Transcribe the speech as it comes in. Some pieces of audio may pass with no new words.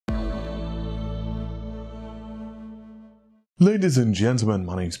Ladies and gentlemen,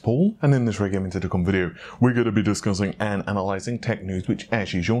 my name's Paul, and in this Gaming Telecom video, we're going to be discussing and analysing tech news which,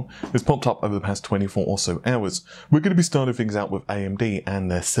 as usual, has popped up over the past 24 or so hours. We're going to be starting things out with AMD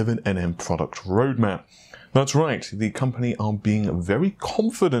and their 7nm product roadmap. That's right, the company are being very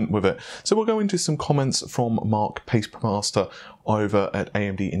confident with it. So we'll go into some comments from Mark Pacemaster over at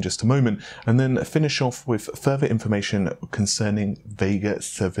AMD in just a moment, and then finish off with further information concerning Vega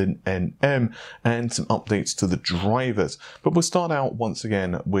 7nm and some updates to the drivers. But we'll start out once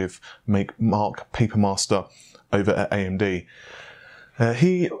again with Mark Pacemaster over at AMD.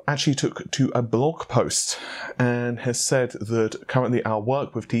 He actually took to a blog post and has said that currently our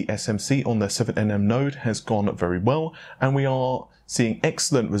work with TSMC on their 7nm node has gone very well, and we are seeing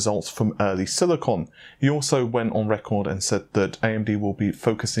excellent results from early silicon. He also went on record and said that AMD will be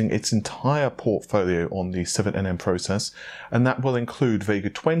focusing its entire portfolio on the 7nm process, and that will include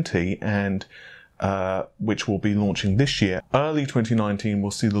Vega 20 and which will be launching this year. Early 2019 will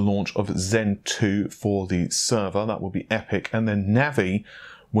see the launch of Zen 2 for the server, that will be epic, and then Navi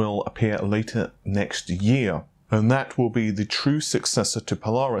will appear later next year. And that will be the true successor to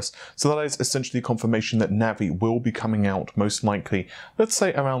Polaris. So that is essentially confirmation that Navi will be coming out most likely, let's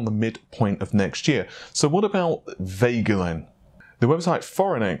say around the midpoint of next year. So what about Vega then? The website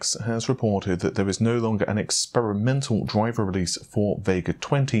Foreignex has reported that there is no longer an experimental driver release for Vega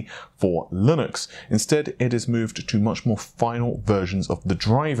 20 for Linux. Instead, it has moved to much more final versions of the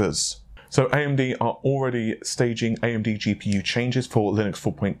drivers. So AMD are already staging AMD GPU changes for Linux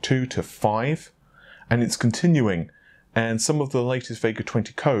 4.2 to 5, and it's continuing. And some of the latest Vega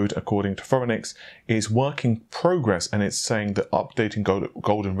 20 code, according to Foreignex, is work in progress, and it's saying that updating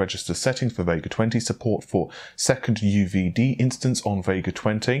golden register settings for Vega 20, support for second UVD instance on Vega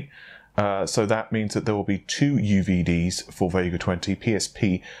 20. So that means that there will be 2 UVDs for Vega 20.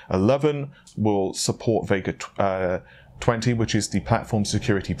 PSP 11 will support Vega 20, which is the platform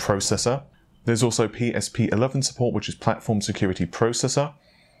security processor. There's also PSP 11 support, which is platform security processor.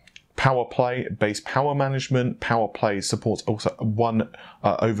 PowerPlay based power management. PowerPlay supports also one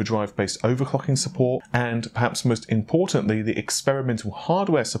overdrive based overclocking support, and perhaps most importantly, the experimental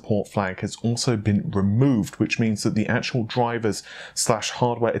hardware support flag has also been removed, which means that the actual drivers /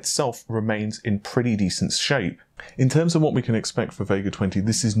 hardware itself remains in pretty decent shape. In terms of what we can expect for Vega 20,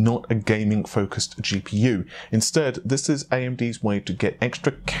 this is not a gaming focused GPU. Instead, this is AMD's way to get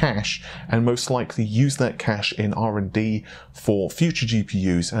extra cash and most likely use that cash in R&D for future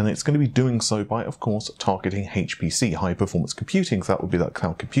GPUs, and it's going to be doing so by, of course, targeting HPC, high performance computing. That would be like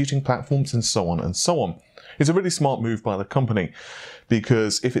cloud computing platforms and so on and so on. It's a really smart move by the company,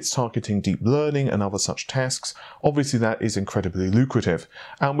 because if it's targeting deep learning and other such tasks, obviously that is incredibly lucrative,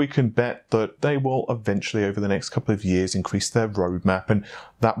 and we can bet that they will eventually over the next couple of years increase their roadmap, and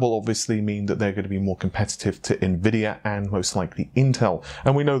that will obviously mean that they're going to be more competitive to Nvidia and most likely Intel.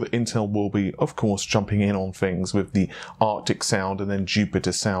 And we know that Intel will be, of course, jumping in on things with the Arctic Sound and then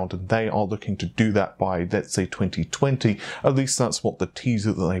Jupiter Sound, and they are looking to do that by, let's say, 2020. At least that's what the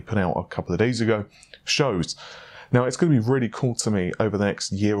teaser that they put out a couple of days ago shows. Now, it's going to be really cool to me over the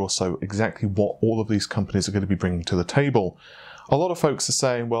next year or so exactly what all of these companies are going to be bringing to the table. A lot of folks are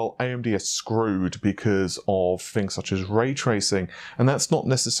saying, well, AMD is screwed because of things such as ray tracing, and that's not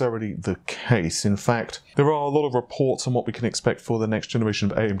necessarily the case. In fact, there are a lot of reports on what we can expect for the next generation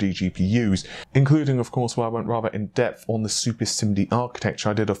of AMD GPUs, including, of course, where I went rather in depth on the Super SIMD architecture.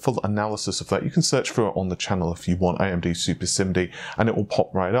 I did a full analysis of that. You can search for it on the channel if you want, AMD Super SIMD, and it will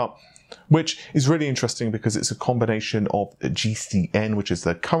pop right up. Which is really interesting because it's a combination of GCN, which is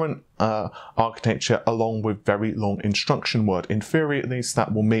the current architecture, along with very long instruction word. In theory, at least,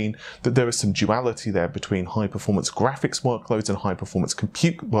 that will mean that there is some duality there between high-performance graphics workloads and high-performance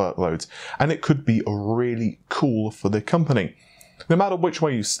compute workloads, and it could be really cool for the company. No matter which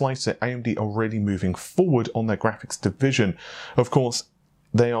way you slice it, AMD are really moving forward on their graphics division. Of course,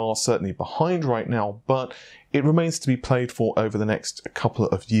 they are certainly behind right now, but it remains to be played for over the next couple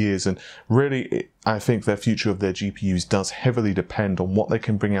of years, and really I think their future of their GPUs does heavily depend on what they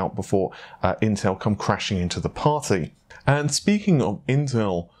can bring out before Intel come crashing into the party. And speaking of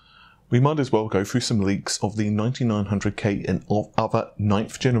Intel, we might as well go through some leaks of the 9900K and of other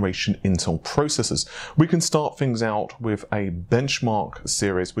 9th generation Intel processors. We can start things out with a benchmark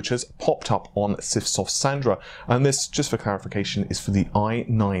series which has popped up on Sifsoft Sandra, and this, just for clarification, is for the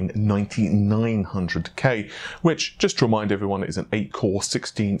i9-9900K, which, just to remind everyone, is an 8-core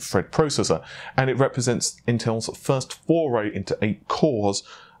 16-thread processor, and it represents Intel's first foray into 8 cores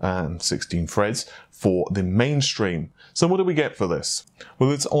and 16 threads for the mainstream. So what do we get for this?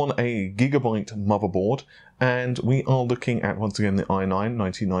 Well, it's on a gigabyte motherboard, and we are looking at, once again, the i9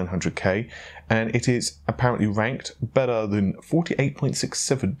 9900K, and it is apparently ranked better than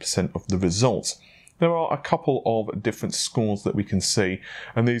 48.67% of the results. There are a couple of different scores that we can see,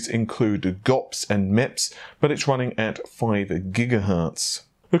 and these include GOPS and MIPS, but it's running at 5 gigahertz.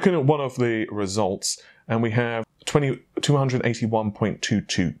 Looking at one of the results, and we have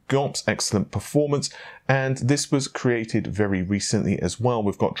 281.22 GOPS, excellent performance, and this was created very recently as well.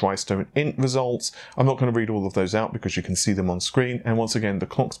 We've got Drystone int results. I'm not going to read all of those out because you can see them on screen, and once again the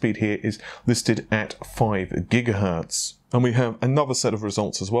clock speed here is listed at 5 gigahertz. And we have another set of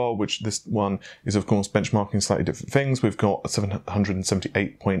results as well, which this one is of course benchmarking slightly different things. We've got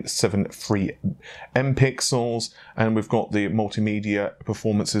 778.73 M pixels, and we've got the multimedia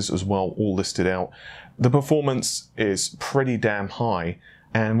performances as well, all listed out. The performance is pretty damn high,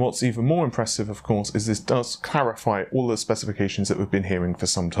 and what's even more impressive, of course, is this does clarify all the specifications that we've been hearing for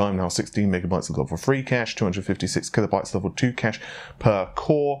some time now. 16 megabytes of level 3 cache, 256 kilobytes level 2 cache per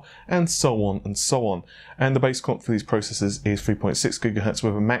core, and so on and so on. And the base clock for these processors is 3.6 gigahertz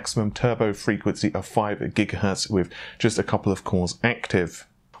with a maximum turbo frequency of 5 gigahertz with just a couple of cores active.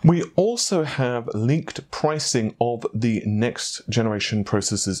 We also have linked pricing of the next generation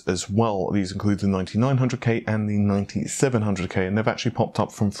processors as well. These include the 9900K and the 9700K, and they've actually popped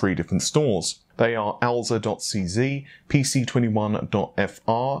up from 3 different stores. They are alza.cz,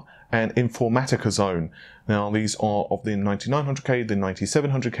 pc21.fr, and Informatica Zone. Now these are of the 9900K, the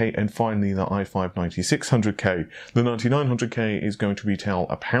 9700K, and finally the i5 9600K. The 9900K is going to retail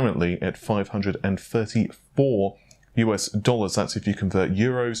apparently at $534 US dollars. That's if you convert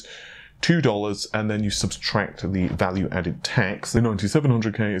euros to dollars and then you subtract the value added tax. The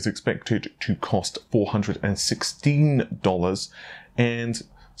 9700K is expected to cost $416, and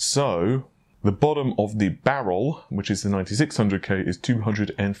so the bottom of the barrel, which is the 9600K, is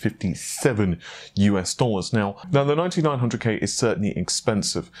 $257 US dollars. Now the 9900K is certainly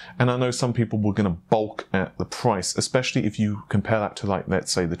expensive, and I know some people were going to balk at the price, especially if you compare that to, like,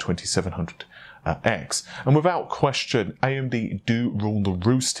 let's say the 2700X. And without question, AMD do rule the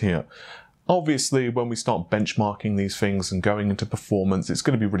roost here. Obviously, when we start benchmarking these things and going into performance, it's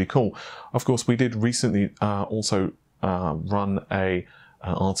going to be really cool. Of course, we did recently also run a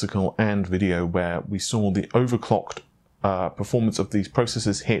article and video where we saw the overclocked performance of these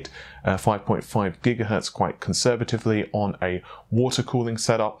processors hit 5.5 gigahertz quite conservatively on a water cooling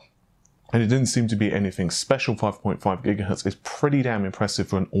setup. And it didn't seem to be anything special. 5.5 gigahertz is pretty damn impressive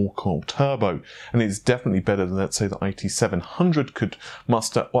for an all-core turbo. And it's definitely better than, let's say, the IT700 could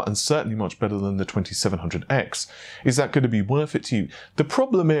muster, and certainly much better than the 2700X. Is that going to be worth it to you? The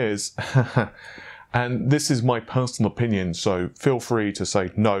problem is, and this is my personal opinion, so feel free to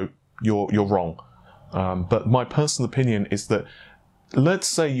say, no, you're wrong. But my personal opinion is that, let's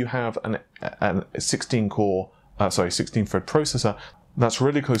say you have a 16 thread processor. That's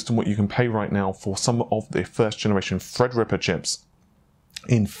really close to what you can pay right now for some of the first generation Threadripper chips.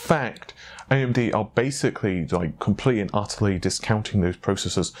 In fact, AMD are basically like completely and utterly discounting those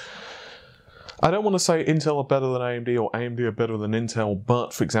processors. I don't want to say Intel are better than AMD or AMD are better than Intel,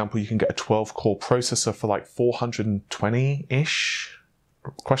 but for example, you can get a 12-core processor for like 420-ish?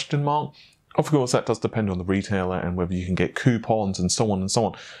 Question mark. Of course, that does depend on the retailer and whether you can get coupons and so on and so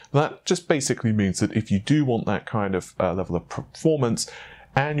on. That just basically means that if you do want that kind of level of performance,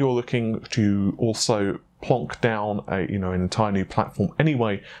 and you're looking to also plonk down an entire new platform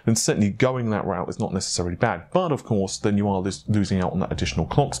anyway, then certainly going that route is not necessarily bad. But of course, then you are losing out on that additional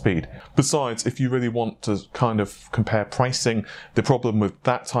clock speed. Besides, if you really want to kind of compare pricing, the problem with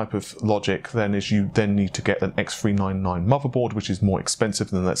that type of logic then is you then need to get an X399 motherboard, which is more expensive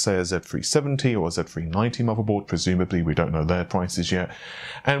than, let's say, a Z370 or a Z390 motherboard. Presumably, we don't know their prices yet.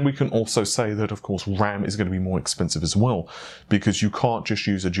 And we can also say that, of course, RAM is going to be more expensive as well, because you can't just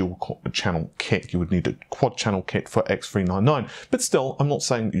use a dual channel kit. You would need a quad channel kit for X399. But still, I'm not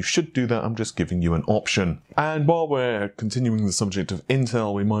saying that you should do that, I'm just giving you an option. And while we're continuing the subject of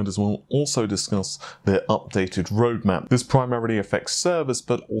Intel, we might as well also discuss their updated roadmap. This primarily affects servers,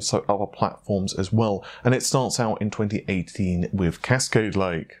 but also other platforms as well. And it starts out in 2018 with Cascade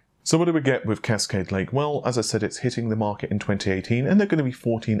Lake. So what do we get with Cascade Lake? Well, as I said, it's hitting the market in 2018, and they're going to be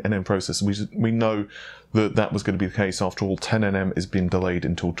 14nm processors. We know that that was going to be the case. After all, 10nm has been delayed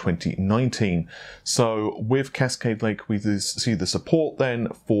until 2019. So with Cascade Lake, we see the support then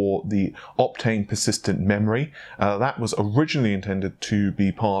for the Optane persistent memory. That was originally intended to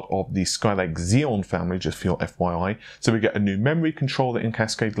be part of the Skylake Xeon family, just for your FYI. So we get a new memory controller in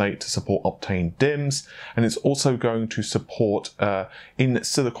Cascade Lake to support Optane DIMMs, and it's also going to support in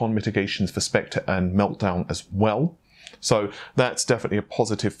silicon mitigations for Spectre and Meltdown as well. So that's definitely a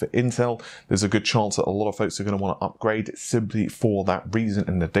positive for Intel. There's a good chance that a lot of folks are going to want to upgrade simply for that reason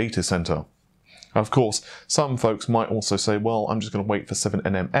in the data center. Of course, some folks might also say, well, I'm just going to wait for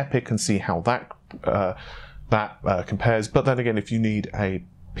 7nm EPYC and see how that compares. But then again, if you need a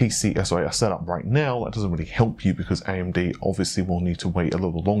a setup right now, that doesn't really help you, because AMD obviously will need to wait a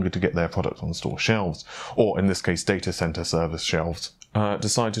little longer to get their product on store shelves, or in this case, data center service shelves.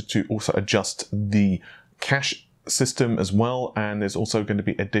 Decided to also adjust the cache system as well, and there's also going to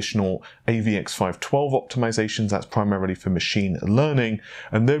be additional AVX512 optimizations. That's primarily for machine learning,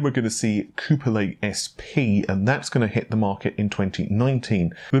 and then we're going to see Cooper Lake SP, and that's going to hit the market in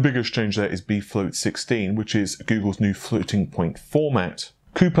 2019. The biggest change there is bfloat 16, which is Google's new floating point format.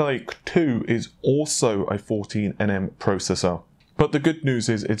 Cooper Lake 2 is also a 14nm processor. But the good news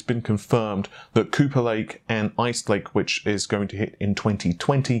is it's been confirmed that Cooper Lake and Ice Lake, which is going to hit in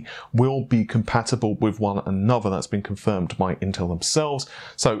 2020, will be compatible with one another. That's been confirmed by Intel themselves.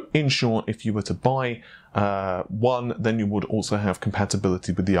 So in short, if you were to buy one, then you would also have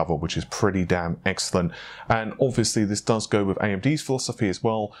compatibility with the other, which is pretty damn excellent. And obviously this does go with AMD's philosophy as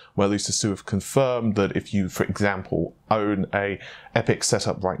well, where Lisa Su have confirmed that if you, for example, own a EPYC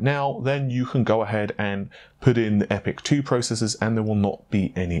setup right now, then you can go ahead and put in the EPYC 2 processors and there will not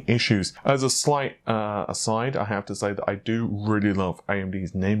be any issues. As a slight aside, I have to say that I do really love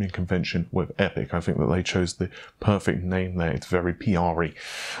AMD's naming convention with EPYC. I think that they chose the perfect name there. It's very PR-y.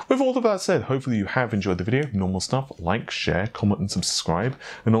 With all of that said, hopefully you have enjoyed the video. Normal stuff, like, share, comment and subscribe,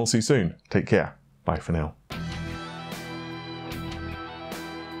 and I'll see you soon. Take care. Bye for now.